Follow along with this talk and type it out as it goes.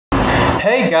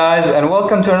Hey guys, and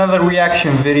welcome to another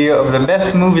reaction video of the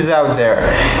best movies out there.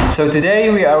 So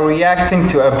today we are reacting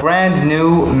to a brand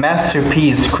new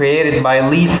masterpiece created by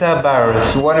Lisa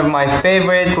Barris, one of my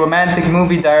favorite romantic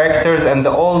movie directors, and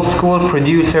the old school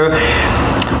producer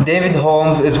David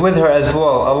Holmes is with her as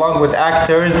well, along with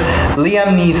actors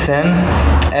Liam Neeson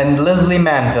and Leslie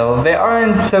Manville. They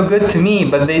aren't so good to me,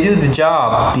 but they do the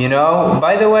job, you know?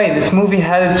 By the way, this movie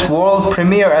had its world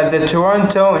premiere at the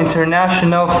Toronto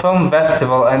International Film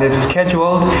Festival, and it's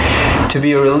scheduled to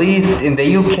be released in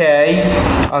the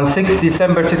UK on 6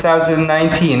 December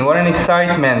 2019. What an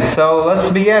excitement. So let's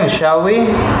begin, shall we?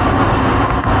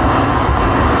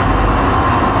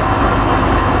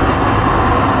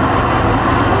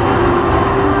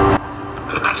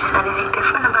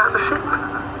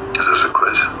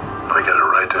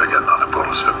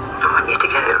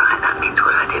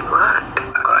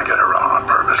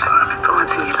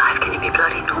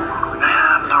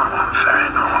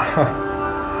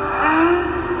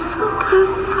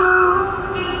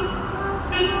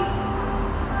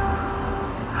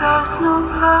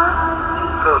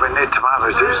 Well, we need tomato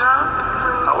juice.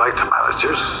 I like tomato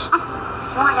juice.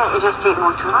 Why don't you just eat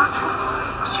more tomatoes?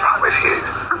 What's wrong with you?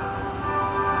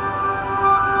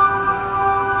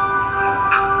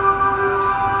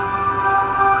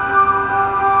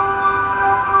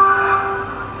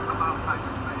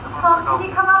 Tom, can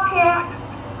you come up here?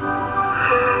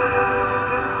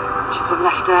 Should have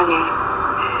left earlier.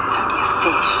 It's only a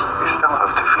fish. You still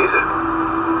have to feed it.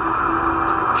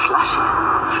 Flush it.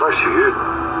 Flush you?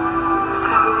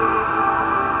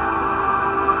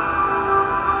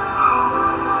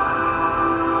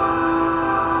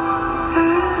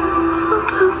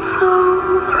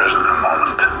 There isn't a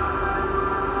moment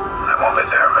I won't be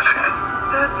there with you.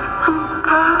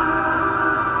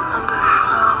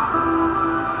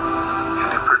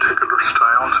 Any particular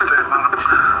style today, madam?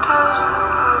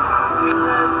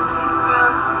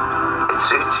 It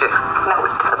suits you. No,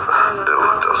 it doesn't. No,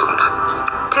 it doesn't.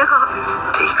 Too hot.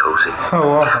 Tea cozy. Oh,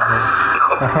 wow.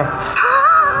 I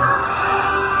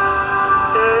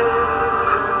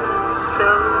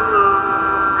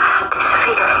had this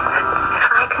feeling that if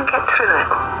I can get through it,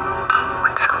 it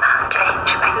would somehow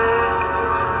change me.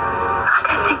 I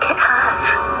don't think it has.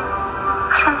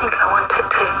 I don't think I want it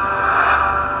to.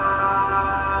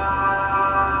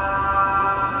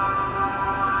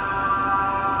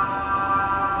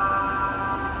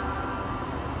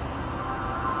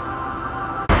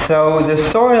 So the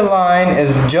storyline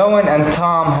is Joan and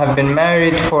Tom have been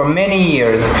married for many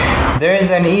years. There is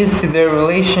an ease to their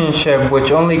relationship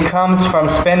which only comes from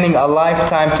spending a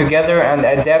lifetime together, and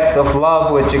a depth of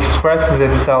love which expresses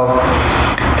itself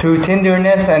through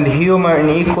tenderness and humor in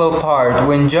equal part.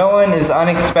 When Joan is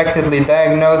unexpectedly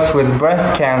diagnosed with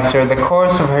breast cancer, the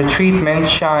course of her treatment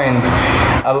shines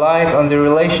a light on the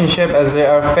relationship as they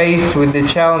are faced with the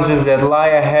challenges that lie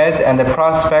ahead and the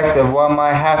prospect of what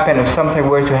might happen if something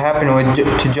were to happen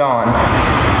to John.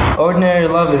 Ordinary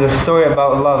Love is a story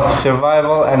about love,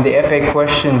 survival, and the epic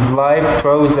questions life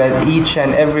throws at each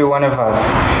and every one of us.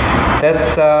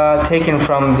 That's taken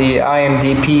from the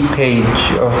IMDb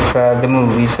page of the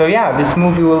movie. So yeah, this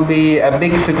movie will be a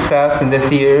big success in the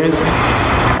theaters,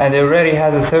 and it already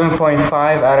has a 7.5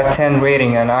 out of 10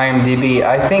 rating on IMDb.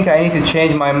 I think I need to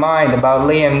change my mind about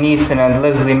Liam Neeson and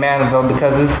Leslie Manville,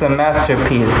 because this is a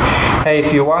masterpiece. Hey,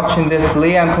 if you're watching this,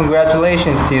 Liam,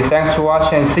 congratulations to you. Thanks for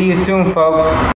watching, and see you soon, folks.